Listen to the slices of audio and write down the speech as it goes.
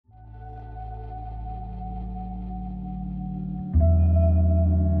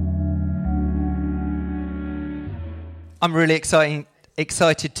I'm really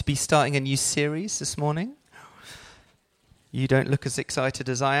excited to be starting a new series this morning. You don't look as excited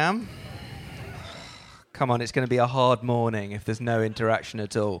as I am. Come on, it's going to be a hard morning if there's no interaction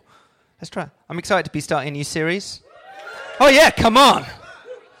at all. Let's try. I'm excited to be starting a new series. Oh yeah, come on!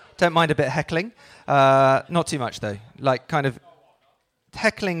 Don't mind a bit of heckling. Not too much though. Like kind of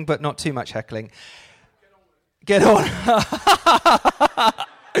heckling, but not too much heckling. Get on.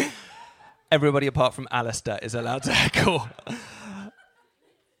 Everybody apart from Alistair is allowed to heckle.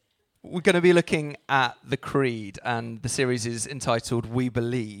 We're going to be looking at the Creed, and the series is entitled We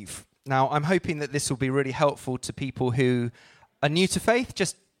Believe. Now, I'm hoping that this will be really helpful to people who are new to faith,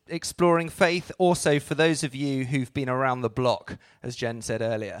 just exploring faith. Also, for those of you who've been around the block, as Jen said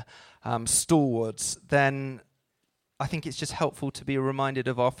earlier, stalwarts, then I think it's just helpful to be reminded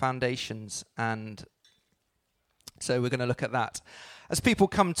of our foundations, and so we're going to look at that. As people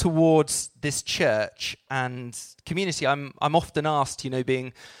come towards this church and community, I'm often asked,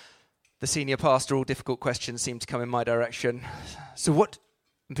 being the senior pastor, all difficult questions seem to come in my direction. So what?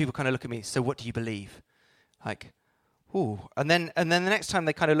 And people kind of look at me. So what do you believe? Like, ooh. And then the next time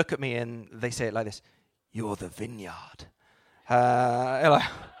they kind of look at me and they say it like this: "You're the vineyard."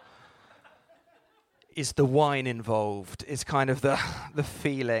 Is the wine involved? Is kind of the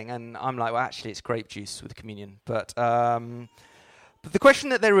feeling, and I'm like, well, actually, it's grape juice with communion, but. But the question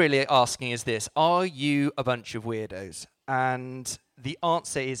that they're really asking is this: are you a bunch of weirdos? And the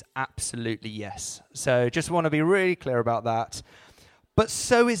answer is absolutely yes. So just want to be really clear about that. But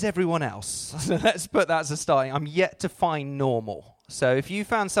so is everyone else. So let's put that as a starting. I'm yet to find normal. So if you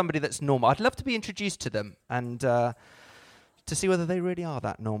found somebody that's normal, I'd love to be introduced to them and to see whether they really are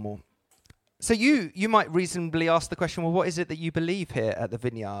that normal. So you might reasonably ask the question, well, what is it that you believe here at the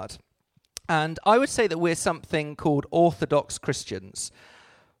Vineyard? And I would say that we're something called Orthodox Christians.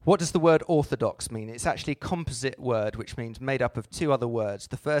 What does the word orthodox mean? It's actually a composite word which means made up of two other words.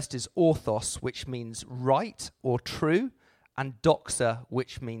 The first is orthos, which means right or true, and doxa,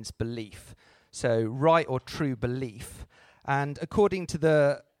 which means belief. So right or true belief. And according to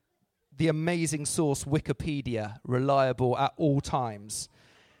the amazing source Wikipedia, reliable at all times,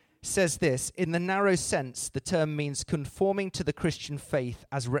 says this: in the narrow sense, the term means conforming to the Christian faith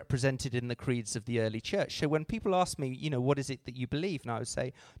as represented in the creeds of the early church. So when people ask me, what is it that you believe? And I would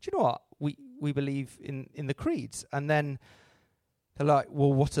say, do you know what? We believe in the creeds. And then they're like,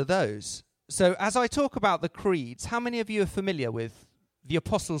 well, what are those? So as I talk about the creeds, how many of you are familiar with the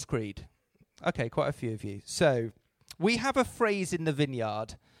Apostles' Creed? Okay, quite a few of you. So we have a phrase in the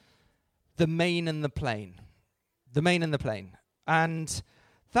Vineyard: the main and the plain. The main and the plain. And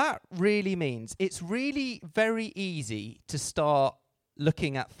that really means it's really very easy to start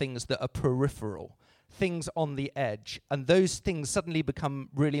looking at things that are peripheral, things on the edge, and those things suddenly become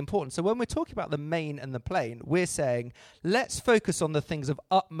really important. So when we're talking about the main and the plain, we're saying, let's focus on the things of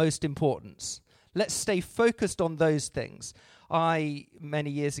utmost importance. Let's stay focused on those things. I,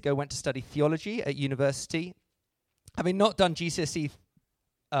 many years ago, went to study theology at university, having not done GCSE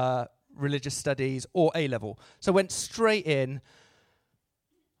religious studies or A-level. So I went straight in.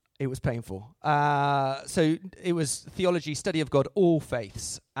 It was painful. So it was theology, study of God, all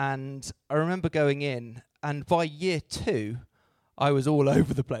faiths. And I remember going in, and by year 2, I was all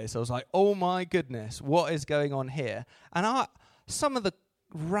over the place. I was like, oh my goodness, what is going on here? And some of the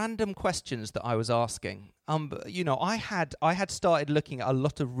random questions that I was asking, I had started looking at a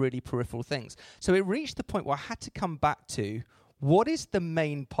lot of really peripheral things. So it reached the point where I had to come back to, what is the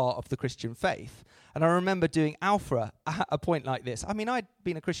main part of the Christian faith? And I remember doing Alpha at a point like this. I mean, I'd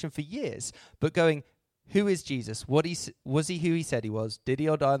been a Christian for years, but going, who is Jesus? Was he who he said he was? Did he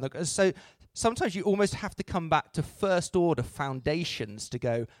or die on the cross? So sometimes you almost have to come back to first order foundations to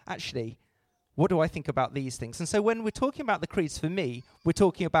go, actually, what do I think about these things? And so when we're talking about the creeds, for me, we're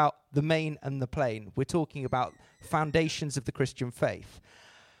talking about the main and the plain. We're talking about foundations of the Christian faith.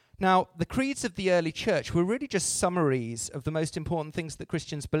 Now, the creeds of the early church were really just summaries of the most important things that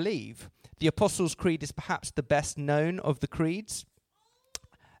Christians believe. The Apostles' Creed is perhaps the best known of the creeds.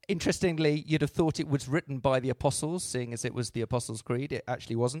 Interestingly, you'd have thought it was written by the apostles, seeing as it was the Apostles' Creed. It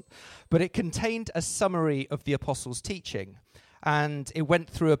actually wasn't. But it contained a summary of the apostles' teaching. And it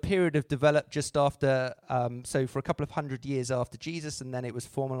went through a period of development just after, so for a couple of hundred years after Jesus, and then it was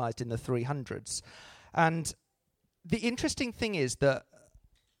formalized in the 300s. And the interesting thing is that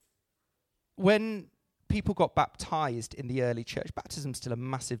when people got baptized in the early church, baptism's still a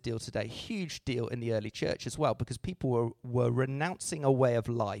massive deal today, huge deal in the early church as well, because people were renouncing a way of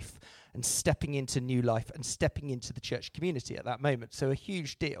life and stepping into new life and stepping into the church community at that moment. So a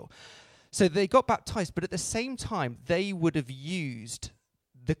huge deal. So they got baptized, but at the same time, they would have used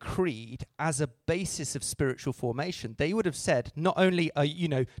the creed as a basis of spiritual formation. They would have said, not only,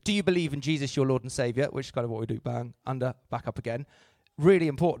 do you believe in Jesus, your Lord and Savior, which is kind of what we do, bang, under, back up again, really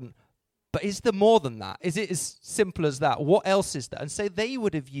important. But is there more than that? Is it as simple as that? What else is there? And so they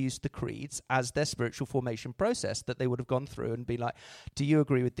would have used the creeds as their spiritual formation process that they would have gone through and be like, do you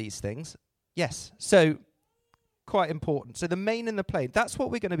agree with these things? Yes. So quite important. So the main and the plain, that's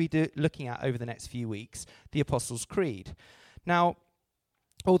what we're going to be looking at over the next few weeks, the Apostles' Creed. Now,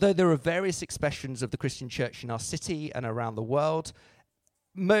 although there are various expressions of the Christian church in our city and around the world,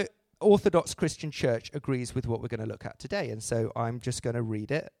 Orthodox Christian Church agrees with what we're going to look at today. And so I'm just going to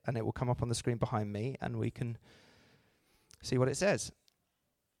read it, and it will come up on the screen behind me, and we can see what it says.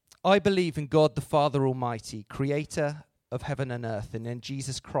 I believe in God the Father Almighty, creator of heaven and earth, and in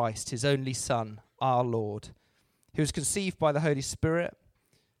Jesus Christ, his only Son, our Lord, who was conceived by the Holy Spirit,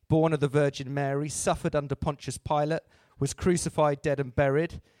 born of the Virgin Mary, suffered under Pontius Pilate, was crucified, dead, and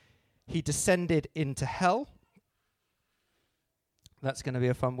buried. He descended into hell. That's going to be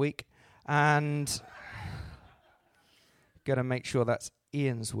a fun week. And going to make sure that's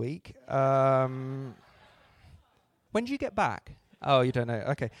Ian's week. When do you get back? Oh, you don't know.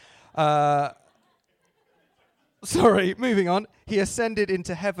 Okay. Sorry, moving on. He ascended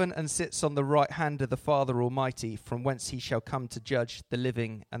into heaven and sits on the right hand of the Father Almighty, from whence he shall come to judge the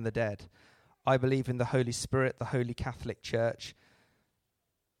living and the dead. I believe in the Holy Spirit, the Holy Catholic Church.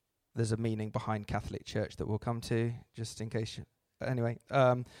 There's a meaning behind Catholic Church that we'll come to, just in case you... Anyway,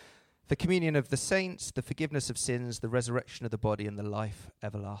 the communion of the saints, the forgiveness of sins, the resurrection of the body, and the life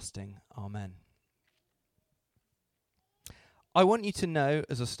everlasting. Amen. I want you to know,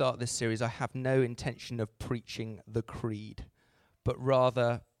 as I start this series, I have no intention of preaching the creed, but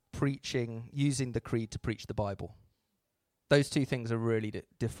rather using the creed to preach the Bible. Those two things are really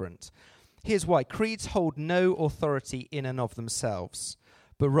different. Here's why. Creeds hold no authority in and of themselves,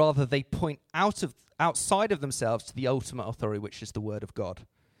 but rather they point outside of themselves to the ultimate authority, which is the Word of God.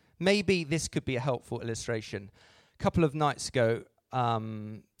 Maybe this could be a helpful illustration. A couple of nights ago,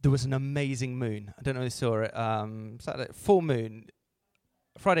 there was an amazing moon. I don't know if you saw it. Saturday, full moon,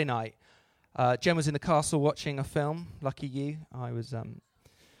 Friday night. Jen was in the castle watching a film. Lucky you. I was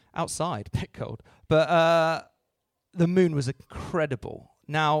outside, a bit cold. But the moon was incredible.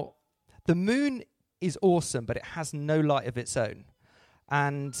 Now, the moon is awesome, but it has no light of its own.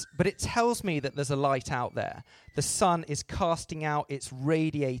 But it tells me that there's a light out there. The sun is casting out, it's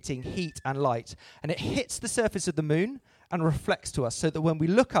radiating heat and light, and it hits the surface of the moon and reflects to us, so that when we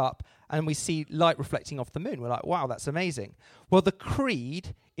look up and we see light reflecting off the moon, we're like, wow, that's amazing. Well, the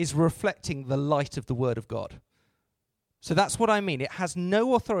creed is reflecting the light of the Word of God. So that's what I mean. It has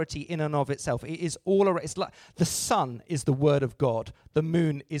no authority in and of itself. It is all around. It's like the sun is the Word of God. The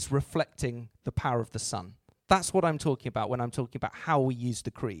moon is reflecting the power of the sun. That's what I'm talking about when I'm talking about how we use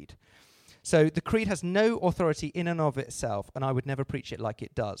the creed. So the creed has no authority in and of itself, and I would never preach it like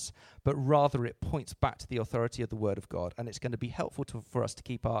it does, but rather it points back to the authority of the Word of God, and it's going to be helpful for us to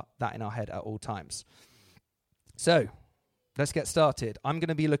keep that in our head at all times. So let's get started. I'm going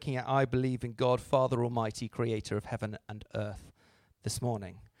to be looking at I believe in God, Father Almighty, creator of heaven and earth this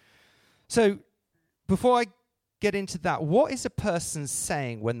morning. So before I get into that, what is a person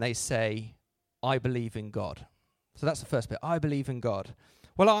saying when they say, I believe in God? So that's the first bit. I believe in God.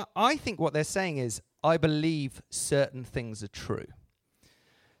 Well, I think what they're saying is, I believe certain things are true.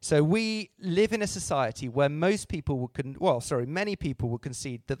 So we live in a society where many people would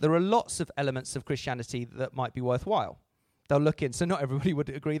concede that there are lots of elements of Christianity that might be worthwhile. They'll look in, so not everybody would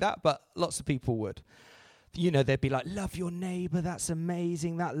agree that, but lots of people would. You know, they'd be like, love your neighbor, that's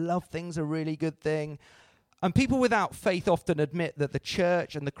amazing, that love thing's a really good thing. And people without faith often admit that the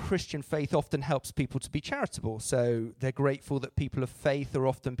church and the Christian faith often helps people to be charitable. So they're grateful that people of faith are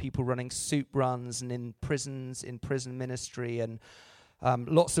often people running soup runs and in prisons, in prison ministry, and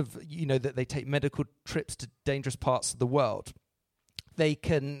lots of, that they take medical trips to dangerous parts of the world. They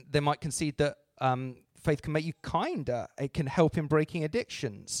might concede that faith can make you kinder. It can help in breaking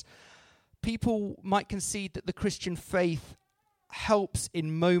addictions. People might concede that the Christian faith helps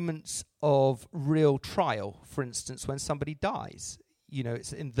in moments of real trial. For instance, when somebody dies,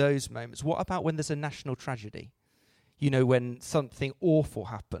 it's in those moments. What about when there's a national tragedy? When something awful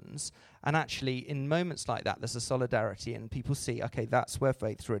happens, and actually in moments like that, there's a solidarity and people see, okay, that's where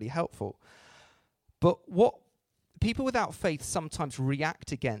faith's really helpful. But what people without faith sometimes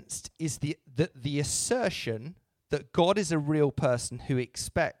react against is the assertion that God is a real person who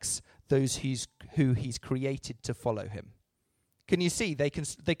expects those who he's created to follow him. Can you see? They can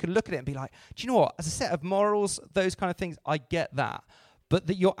look at it and be like, do you know what? As a set of morals, those kind of things, I get that. But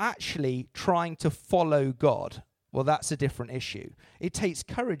that you're actually trying to follow God well, that's a different issue. It takes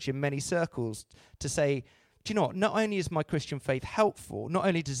courage in many circles to say, do you know what? Not only is my Christian faith helpful, not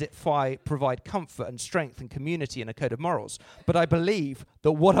only does it provide comfort and strength and community and a code of morals, but I believe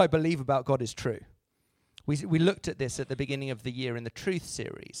that what I believe about God is true. We looked at this at the beginning of the year in the Truth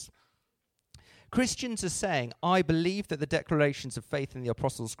series. Christians are saying, I believe that the declarations of faith in the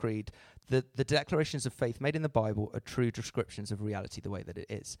Apostles' Creed, the declarations of faith made in the Bible are true descriptions of reality the way that it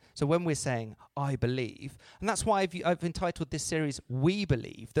is. So when we're saying, I believe, and that's why I've entitled this series, We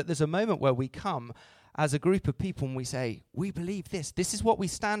Believe, that there's a moment where we come as a group of people and we say, we believe this. This is what we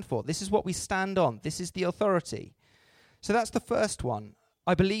stand for. This is what we stand on. This is the authority. So that's the first one.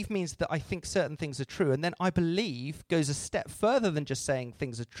 I believe means that I think certain things are true. And then I believe goes a step further than just saying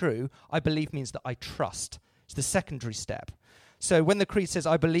things are true. I believe means that I trust. It's the secondary step. So when the creed says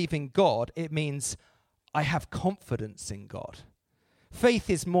I believe in God, it means I have confidence in God. Faith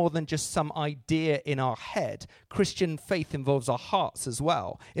is more than just some idea in our head. Christian faith involves our hearts as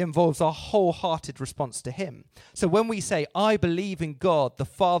well. It involves our wholehearted response to him. So when we say, I believe in God, the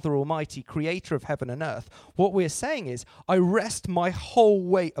Father Almighty, creator of heaven and earth, what we're saying is, I rest my whole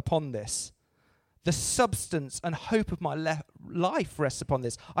weight upon this. The substance and hope of my life rests upon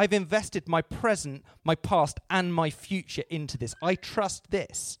this. I've invested my present, my past, and my future into this. I trust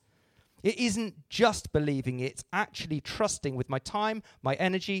this. It isn't just believing, it's actually trusting with my time, my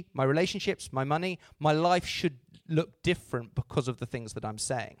energy, my relationships, my money. My life should look different because of the things that I'm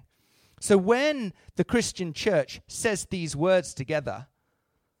saying. So when the Christian church says these words together,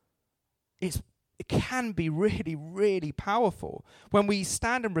 it can be really, really powerful. When we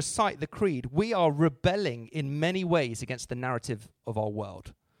stand and recite the creed, we are rebelling in many ways against the narrative of our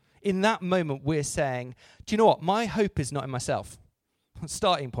world. In that moment, we're saying, do you know what? My hope is not in myself.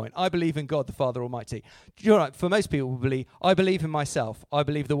 Starting point. I believe in God, the Father Almighty. You're right. For most people, I believe in myself. I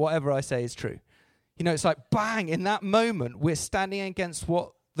believe that whatever I say is true. You know, it's like bang. In that moment, we're standing against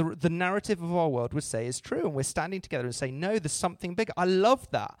what the narrative of our world would say is true, and we're standing together and saying, no, there's something bigger. I love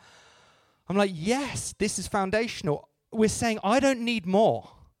that. I'm like, yes, this is foundational. We're saying, I don't need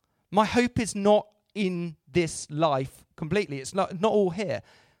more. My hope is not in this life completely. It's not all here.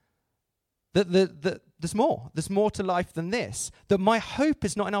 There's more. There's more to life than this. That my hope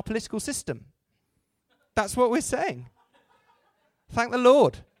is not in our political system. That's what we're saying. Thank the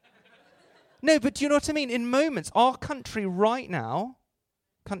Lord. No, but do you know what I mean? In moments, our country right now,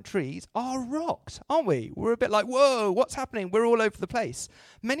 countries are rocked, aren't we? We're a bit like, whoa, what's happening? We're all over the place.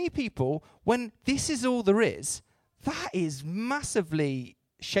 Many people, when this is all there is, that is massively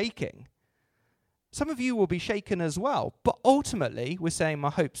shaking. Some of you will be shaken as well. But ultimately, we're saying my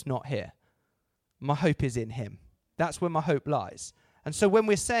hope's not here. My hope is in him. That's where my hope lies. And so when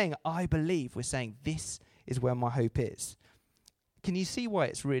we're saying, I believe, we're saying this is where my hope is. Can you see why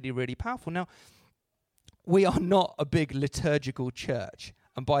it's really, really powerful? Now, we are not a big liturgical church.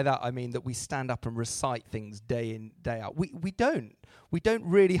 And by that, I mean that we stand up and recite things day in, day out. We don't. We don't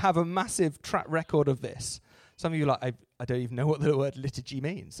really have a massive track record of this. Some of you are like, I don't even know what the word liturgy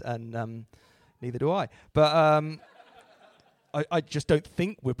means. And neither do I. But I just don't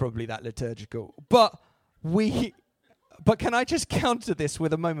think we're probably that liturgical. But can I just counter this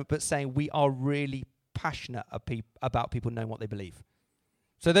with a moment but saying we are really passionate about people knowing what they believe.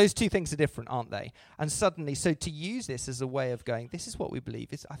 So those two things are different, aren't they? And suddenly, so to use this as a way of going, this is what we believe,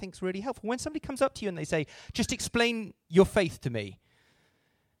 I think it's really helpful. When somebody comes up to you and they say, just explain your faith to me.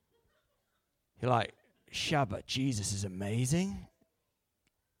 You're like, Shabbat, Jesus is amazing.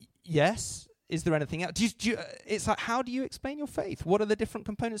 Yes. Is there anything else? It's like, how do you explain your faith? What are the different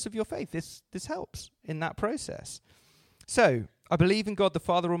components of your faith? This helps in that process. So, I believe in God, the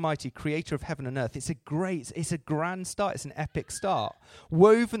Father Almighty, creator of heaven and earth. It's a grand start. It's an epic start.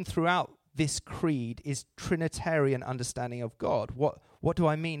 Woven throughout this creed is Trinitarian understanding of God. What do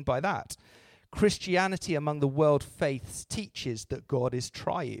I mean by that? Christianity among the world faiths teaches that God is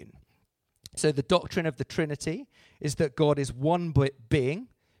triune. So the doctrine of the Trinity is that God is one being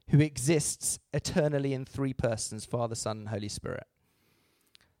who exists eternally in three persons, Father, Son, and Holy Spirit.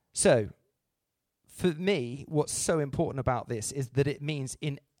 So, for me, what's so important about this is that it means,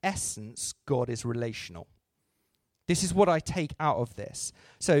 in essence, God is relational. This is what I take out of this.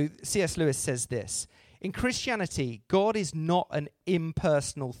 So, C.S. Lewis says this: in Christianity, God is not an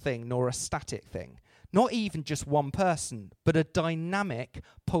impersonal thing nor a static thing. Not even just one person, but a dynamic,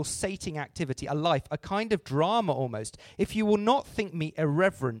 pulsating activity, a life, a kind of drama almost. If you will not think me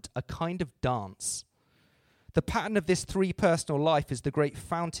irreverent, a kind of dance. The pattern of this three-personal life is the great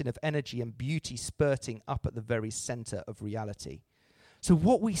fountain of energy and beauty spurting up at the very center of reality. So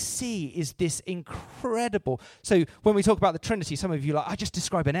what we see is this incredible... So when we talk about the Trinity, some of you are like, I just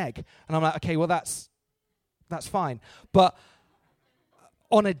describe an egg. And I'm like, okay, well, that's That's fine. But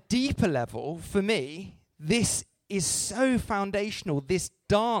on a deeper level, for me, this is so foundational, this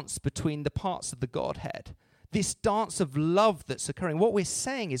dance between the parts of the Godhead, this dance of love that's occurring. What we're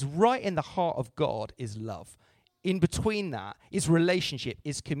saying is right in the heart of God is love. In between that is relationship,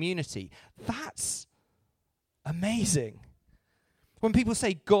 is community. That's amazing. When people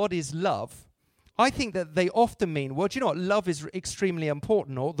say God is love, I think that they often mean, well, do you know what? Love is extremely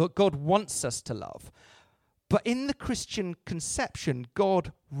important, or that God wants us to love. But in the Christian conception,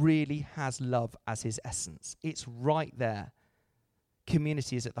 God really has love as his essence. It's right there.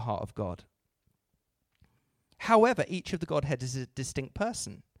 Community is at the heart of God. However, each of the Godhead is a distinct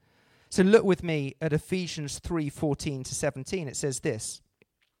person. So look with me at Ephesians 3:14-17. It says this: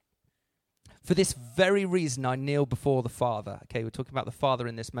 "For this very reason I kneel before the Father." Okay, we're talking about the Father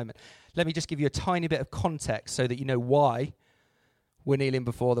in this moment. Let me just give you a tiny bit of context so that you know why we're kneeling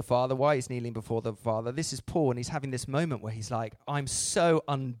before the Father, why he's kneeling before the Father. This is Paul, and he's having this moment where he's like, I'm so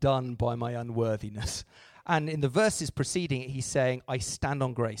undone by my unworthiness. And in the verses preceding it, he's saying, I stand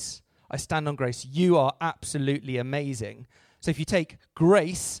on grace. I stand on grace. You are absolutely amazing. So if you take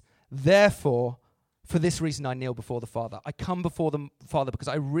grace, therefore, for this reason I kneel before the Father. I come before the Father because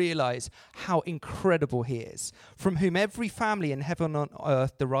I realize how incredible he is, from whom every family in heaven and on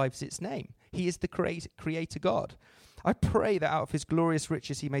earth derives its name. He is the creator God. I pray that out of his glorious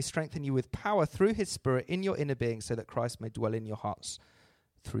riches he may strengthen you with power through his Spirit in your inner being, so that Christ may dwell in your hearts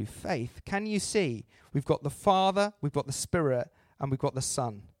through faith. Can you see? We've got the Father, we've got the Spirit, and we've got the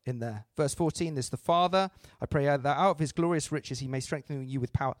Son in there. Verse 14, there's the Father. I pray that out of his glorious riches he may strengthen you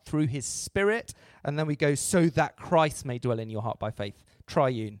with power through his Spirit. And then we go, so that Christ may dwell in your heart by faith.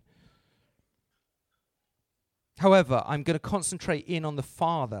 Triune. However, I'm going to concentrate in on the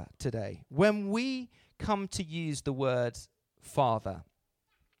Father today. When we come to use the word Father,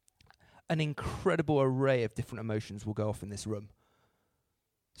 an incredible array of different emotions will go off in this room.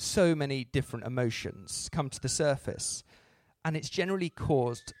 So many different emotions come to the surface, and it's generally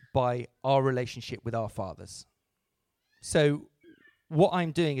caused by our relationship with our fathers. So what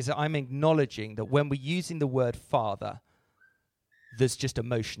I'm doing is that I'm acknowledging that when we're using the word Father, there's just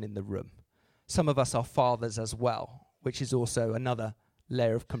emotion in the room. Some of us are fathers as well, which is also another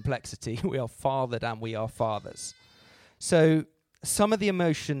layer of complexity. We are fathered and we are fathers. So some of the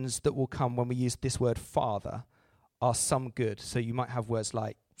emotions that will come when we use this word Father are some good. So you might have words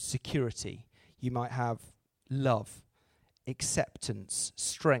like security. You might have love, acceptance,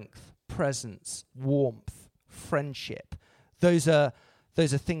 strength, presence, warmth, friendship. Those are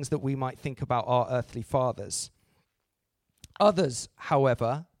things that we might think about our earthly fathers. Others,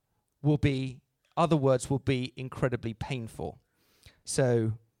 however, other words will be incredibly painful.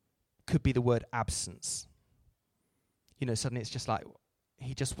 So, could be the word absence. You know, suddenly it's just like,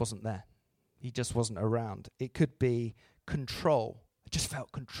 he just wasn't there. He just wasn't around. It could be control. I just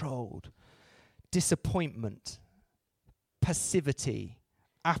felt controlled. Disappointment, passivity,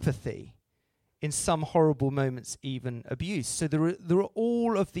 apathy, in some horrible moments, even abuse. So there are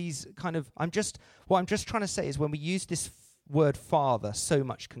all of these kind of, what I'm just trying to say is when we use this word Father, so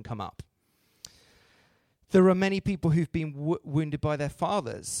much can come up. There are many people who've been wounded by their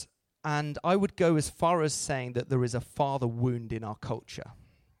fathers, and I would go as far as saying that there is a father wound in our culture.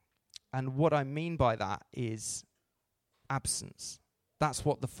 And what I mean by that is absence. That's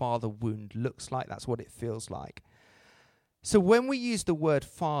what the father wound looks like. That's what it feels like. So when we use the word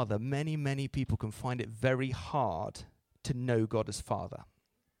Father, many, many people can find it very hard to know God as Father.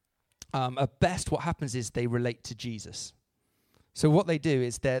 At best, what happens is they relate to Jesus. So what they do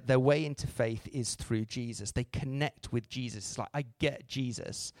is their way into faith is through Jesus. They connect with Jesus. It's like, I get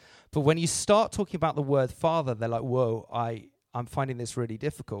Jesus. But when you start talking about the word Father, they're like, whoa, I'm finding this really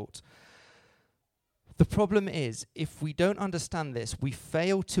difficult. The problem is, if we don't understand this, we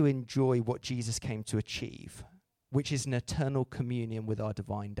fail to enjoy what Jesus came to achieve, which is an eternal communion with our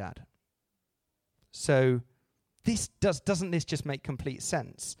divine dad. So doesn't this just make complete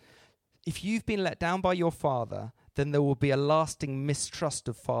sense? If you've been let down by your father, then there will be a lasting mistrust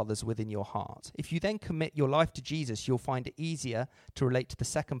of fathers within your heart. If you then commit your life to Jesus, you'll find it easier to relate to the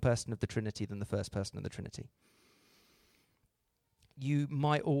second person of the Trinity than the first person of the Trinity. You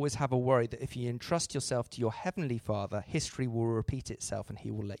might always have a worry that if you entrust yourself to your heavenly Father, history will repeat itself and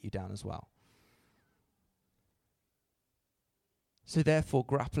he will let you down as well. So therefore,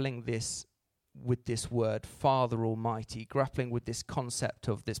 grappling with this word, Father Almighty, grappling with this concept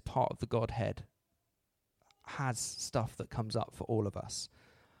of this part of the Godhead, has stuff that comes up for all of us.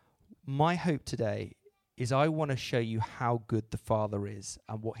 My hope today is I want to show you how good the Father is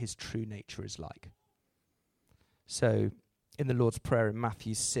and what his true nature is like. So in the Lord's Prayer in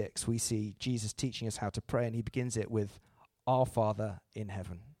Matthew 6, we see Jesus teaching us how to pray, and he begins it with, "Our Father in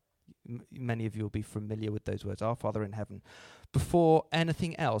heaven." Many of you will be familiar with those words, "Our Father in heaven." Before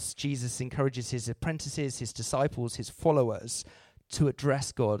anything else, Jesus encourages his apprentices, his disciples, his followers to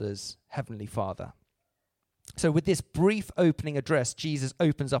address God as Heavenly Father. So with this brief opening address, Jesus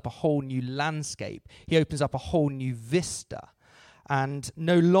opens up a whole new landscape. He opens up a whole new vista. And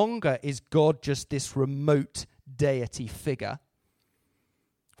no longer is God just this remote deity figure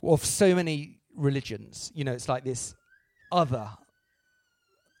of so many religions. You know, it's like this other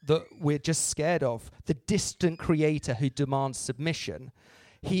that we're just scared of, the distant creator who demands submission.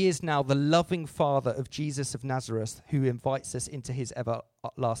 He is now the loving Father of Jesus of Nazareth, who invites us into his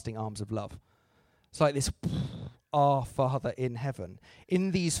everlasting arms of love. It's like this, "Our Father in heaven."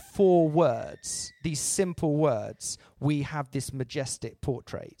 In these 4 words, these simple words, we have this majestic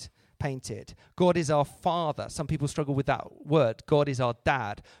portrait painted. God is our Father. Some people struggle with that word. God is our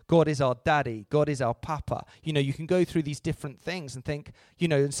dad. God is our daddy. God is our papa. You know, you can go through these different things and think, you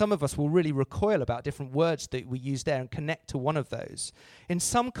know, and some of us will really recoil about different words that we use there and connect to one of those. In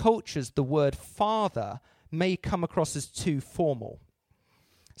some cultures, the word father may come across as too formal.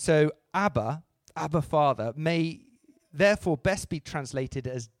 So Abba Father, may therefore best be translated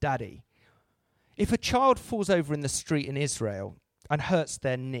as daddy. If a child falls over in the street in Israel and hurts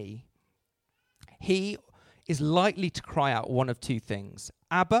their knee, he is likely to cry out one of 2 things: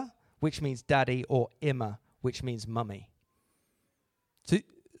 Abba, which means daddy, or Imma, which means mummy.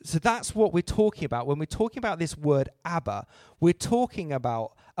 So that's what we're talking about. When we're talking about this word Abba, we're talking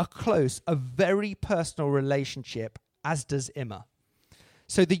about a very personal relationship, as does Imma.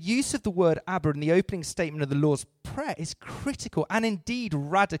 So the use of the word Abba in the opening statement of the Lord's Prayer is critical and indeed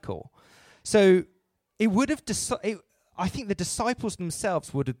radical. So it would have I think the disciples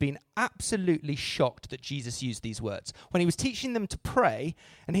themselves would have been absolutely shocked that Jesus used these words. When he was teaching them to pray,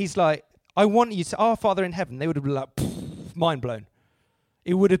 and he's like, "I want you to, Our Father in heaven," they would have been like, mind blown.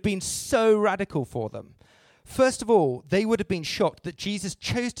 It would have been so radical for them. First of all, they would have been shocked that Jesus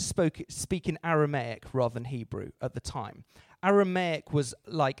chose to speak in Aramaic rather than Hebrew at the time. Aramaic was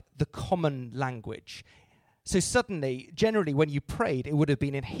like the common language. So suddenly, generally, when you prayed, it would have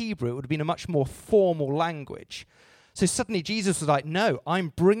been in Hebrew. It would have been a much more formal language. So suddenly Jesus was like, "No, I'm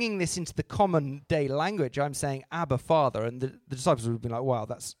bringing this into the common day language. I'm saying Abba, Father." And the disciples would have been like, "Wow,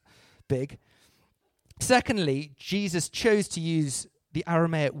 that's big." Secondly, Jesus chose to use the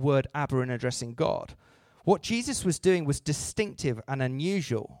Aramaic word Abba in addressing God. What Jesus was doing was distinctive and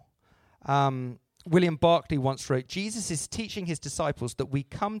unusual. William Barclay once wrote, "Jesus is teaching his disciples that we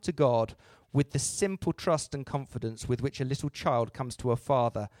come to God with the simple trust and confidence with which a little child comes to a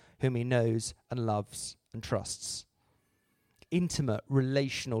father whom he knows and loves and trusts." Intimate,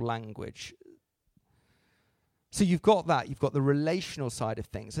 relational language. So you've got that. You've got the relational side of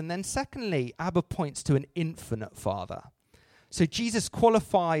things. And then secondly, Abba points to an infinite Father. So Jesus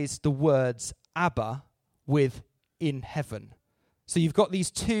qualifies the words Abba with in heaven. So you've got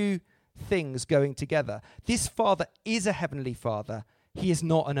these 2 things going together. This Father is a heavenly Father. He is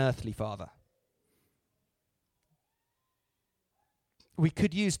not an earthly Father. We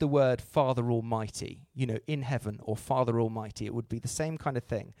could use the word Father Almighty, you know, in heaven, or Father Almighty. It would be the same kind of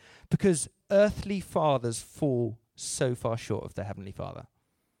thing, because earthly fathers fall so far short of their heavenly Father.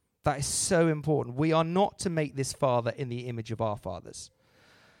 That is so important. We are not to make this Father in the image of our fathers.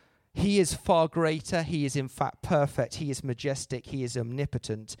 He is far greater. He is in fact perfect. He is majestic. He is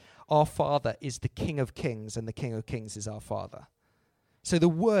omnipotent. Our Father is the King of Kings, and the King of Kings is our Father. So the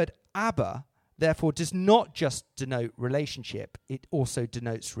word Abba, therefore, does not just denote relationship, it also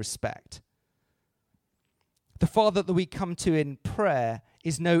denotes respect. The Father that we come to in prayer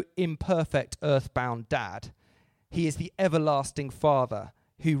is no imperfect earthbound dad. He is the everlasting Father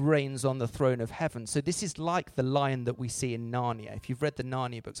who reigns on the throne of heaven. So this is like the lion that we see in Narnia. If you've read the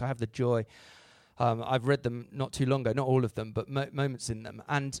Narnia books, I have the joy. I've read them not too long ago, not all of them, but moments in them.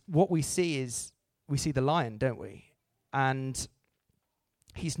 And what we see is, we see the lion, don't we? And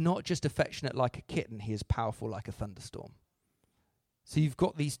he's not just affectionate like a kitten, he is powerful like a thunderstorm. So you've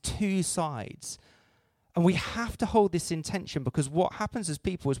got these 2 sides. And we have to hold this in tension, because what happens as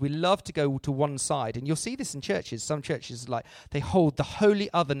people is we love to go to one side. And you'll see this in churches. Some churches, like, they hold the holy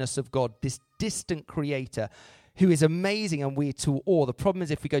otherness of God, this distant creator who is amazing and we're to awe. The problem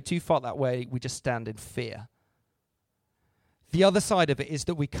is if we go too far that way, we just stand in fear. The other side of it is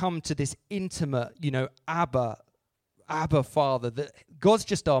that we come to this intimate, you know, Abba Father, that God's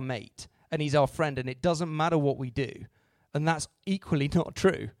just our mate and he's our friend and it doesn't matter what we do. And that's equally not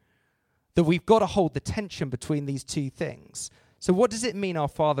true. That we've got to hold the tension between these 2 things. So what does it mean, our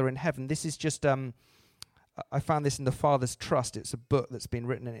Father in heaven? This is just I found this in The Father's Trust. It's a book that's been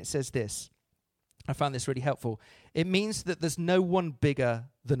written, and it says this. I found this really helpful. It means that there's no one bigger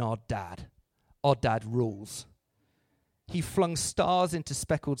than our dad. Our dad rules. He flung stars into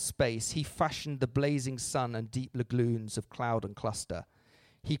speckled space. He fashioned the blazing sun and deep lagoons of cloud and cluster.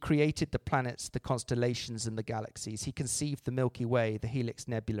 He created the planets, the constellations, and the galaxies. He conceived the Milky Way, the Helix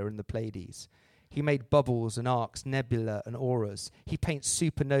Nebula, and the Pleiades. He made bubbles and arcs, nebula and auras. He paints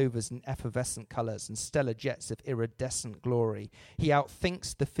supernovas in effervescent colors and stellar jets of iridescent glory. He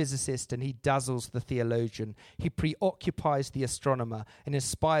outthinks the physicist and he dazzles the theologian. He preoccupies the astronomer and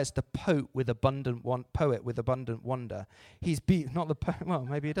inspires the poet with abundant wonder. He's not the poet. Well,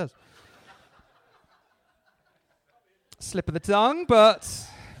 maybe he does. Slip of the tongue, but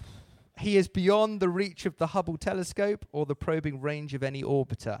he is beyond the reach of the Hubble telescope or the probing range of any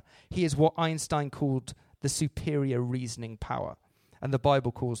orbiter. He is what Einstein called the superior reasoning power, and the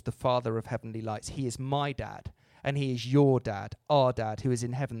Bible calls the Father of heavenly lights. He is my dad, and he is your dad, our dad, who is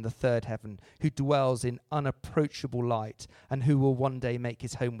in heaven, the third heaven, who dwells in unapproachable light, and who will one day make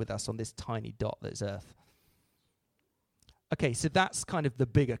his home with us on this tiny dot that is earth. Okay, so that's kind of the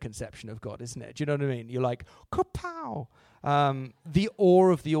bigger conception of God, isn't it? Do you know what I mean? You're like, kapow! The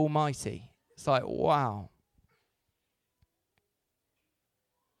awe of the Almighty. It's like, wow.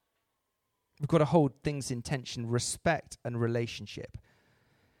 We've got to hold things in tension, respect and relationship.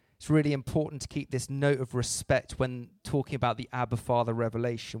 It's really important to keep this note of respect when talking about the Abba Father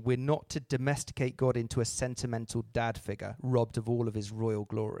revelation. We're not to domesticate God into a sentimental dad figure, robbed of all of his royal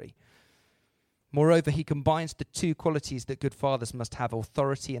glory. Moreover, he combines the two qualities that good fathers must have,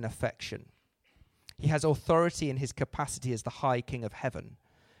 authority and affection. He has authority in his capacity as the high king of heaven,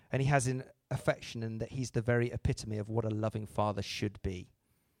 and he has in affection in that he's the very epitome of what a loving father should be.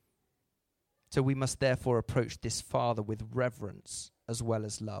 So we must therefore approach this father with reverence as well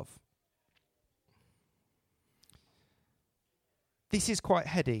as love. This is quite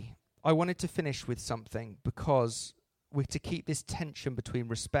heady. I wanted to finish with something because we're to keep this tension between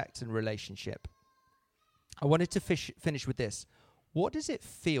respect and relationship. I wanted to finish with this. What does it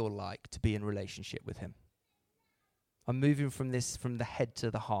feel like to be in relationship with him? I'm moving from the head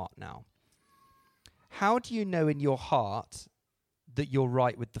to the heart now. How do you know in your heart that you're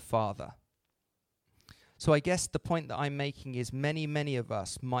right with the Father? So I guess the point that I'm making is many of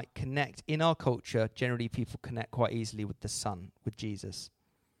us might connect. In our culture, generally people connect quite easily with the Son, with Jesus.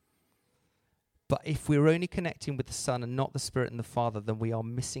 But if we're only connecting with the Son and not the Spirit and the Father, then we are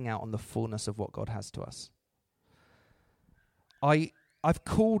missing out on the fullness of what God has to us. I've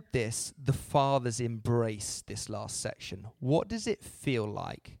called this the Father's embrace, this last section. What does it feel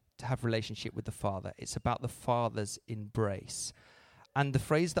like to have a relationship with the Father? It's about the Father's embrace. And the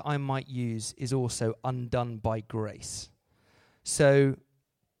phrase that I might use is also undone by grace. So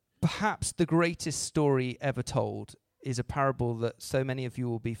perhaps the greatest story ever told is a parable that so many of you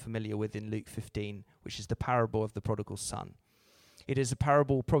will be familiar with in Luke 15, which is the parable of the prodigal son. It is a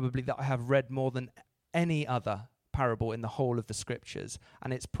parable probably that I have read more than any other parable in the whole of the scriptures,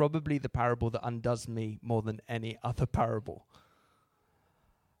 and it's probably the parable that undoes me more than any other parable.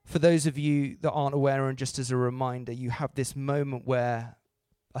 For those of you that aren't aware, and just as a reminder, you have this moment where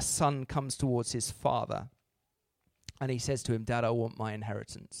a son comes towards his father, and he says to him, "Dad, I want my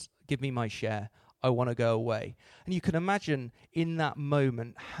inheritance. Give me my share. I want to go away." And you can imagine in that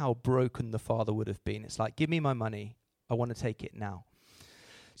moment how broken the father would have been. It's like, "Give me my money. I want to take it now."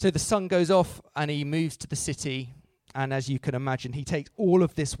 So the son goes off and he moves to the city. And as you can imagine, he takes all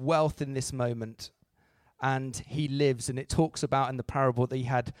of this wealth in this moment and he lives. And it talks about in the parable that he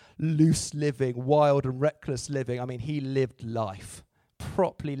had loose living, wild and reckless living. I mean, he lived life,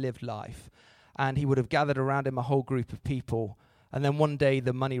 properly lived life. And he would have gathered around him a whole group of people. And then one day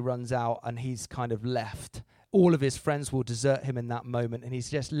the money runs out and he's kind of left. All of his friends will desert him in that moment. And he's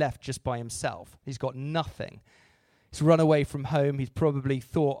just left just by himself. He's got nothing. He's run away from home. He's probably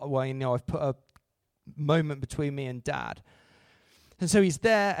thought, well, I've put a moment between me and Dad. And so he's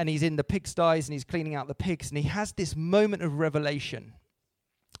there and he's in the pigsties and he's cleaning out the pigs. And he has this moment of revelation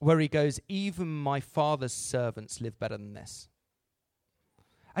where he goes, "Even my father's servants live better than this."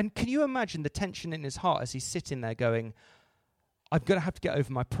 And can you imagine the tension in his heart as he's sitting there going, "I'm going to have to get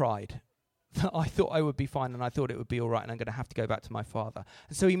over my pride. I thought I would be fine and I thought it would be all right and I'm going to have to go back to my father."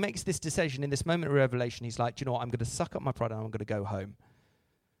 And so he makes this decision in this moment of revelation. He's like, "Do you know what? I'm going to suck up my pride and I'm going to go home."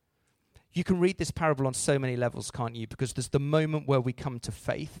 You can read this parable on so many levels, can't you? Because there's the moment where we come to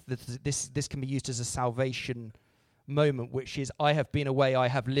faith. This can be used as a salvation moment, which is, I have been away, I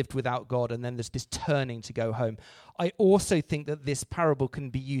have lived without God, and then there's this turning to go home. I also think that this parable can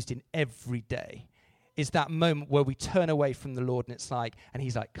be used in every day. is that moment where we turn away from the Lord and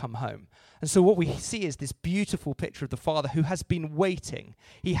he's like, come home. And so what we see is this beautiful picture of the Father who has been waiting.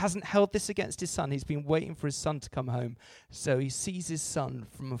 He hasn't held this against his son. He's been waiting for his son to come home. So he sees his son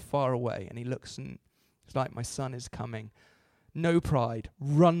from afar away and he looks and it's like, my son is coming. No pride,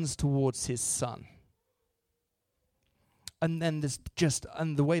 runs towards his son. And then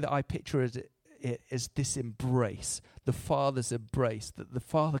and the way that I picture it is this embrace, the Father's embrace, that the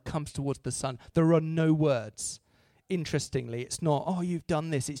Father comes towards the Son. There are no words. Interestingly, it's not, oh, you've done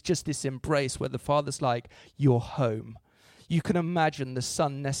this. It's just this embrace where the Father's like, you're home. You can imagine the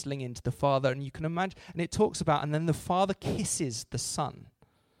Son nestling into the Father, and you can imagine, and it talks about, and then the Father kisses the Son.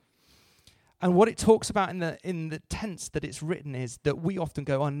 And what it talks about in the tense that it's written is that we often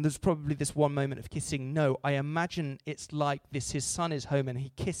go, and there's probably this one moment of kissing. No, I imagine it's like this, his son is home and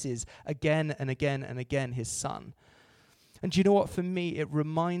he kisses again and again and again his son. And do you know what? For me, it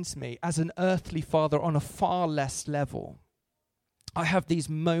reminds me, as an earthly father on a far less level, I have these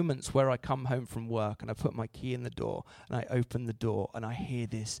moments where I come home from work and I put my key in the door and I open the door and I hear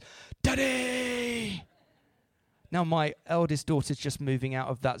this, Daddy! Now, my eldest daughter's just moving out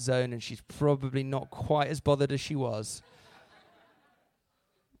of that zone, and she's probably not quite as bothered as she was.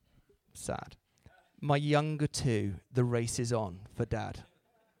 Sad. My younger two, the race is on for Dad.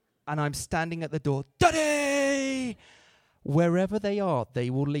 And I'm standing at the door, Daddy! Wherever they are, they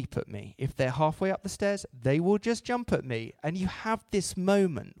will leap at me. If they're halfway up the stairs, they will just jump at me. And you have this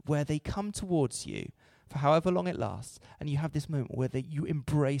moment where they come towards you, for however long it lasts, and you have this moment where you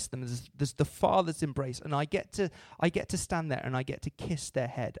embrace them. There's the Father's embrace, and I get to stand there and I get to kiss their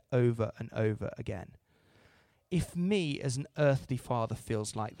head over and over again. If me as an earthly father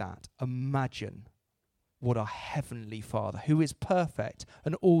feels like that, imagine what our heavenly Father, who is perfect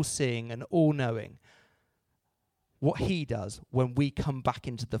and all-seeing and all-knowing, what he does when we come back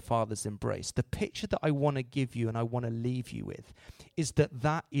into the Father's embrace. The picture that I want to give you and I want to leave you with is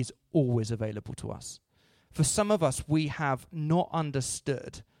that is always available to us. For some of us, we have not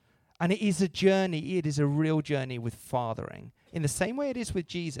understood, and it is a journey, it is a real journey with fathering. In the same way it is with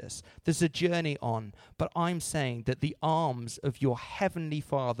Jesus, there's a journey on, but I'm saying that the arms of your heavenly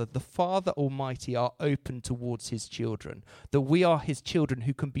Father, the Father Almighty, are open towards his children, that we are his children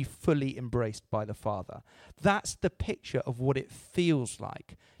who can be fully embraced by the Father. That's the picture of what it feels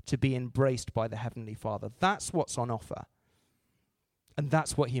like to be embraced by the heavenly Father. That's what's on offer. And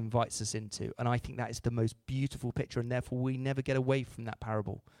that's what he invites us into. And I think that is the most beautiful picture. And therefore, we never get away from that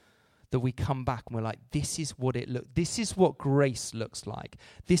parable. That we come back and we're like, this is what grace looks like.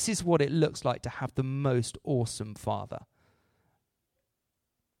 This is what it looks like to have the most awesome Father.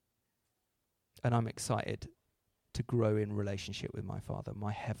 And I'm excited to grow in relationship with my Father,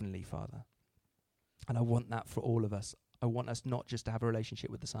 my heavenly Father. And I want that for all of us. I want us not just to have a relationship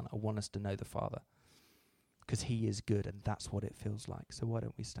with the Son. I want us to know the Father. Because he is good, and that's what it feels like. So why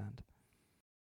don't we stand?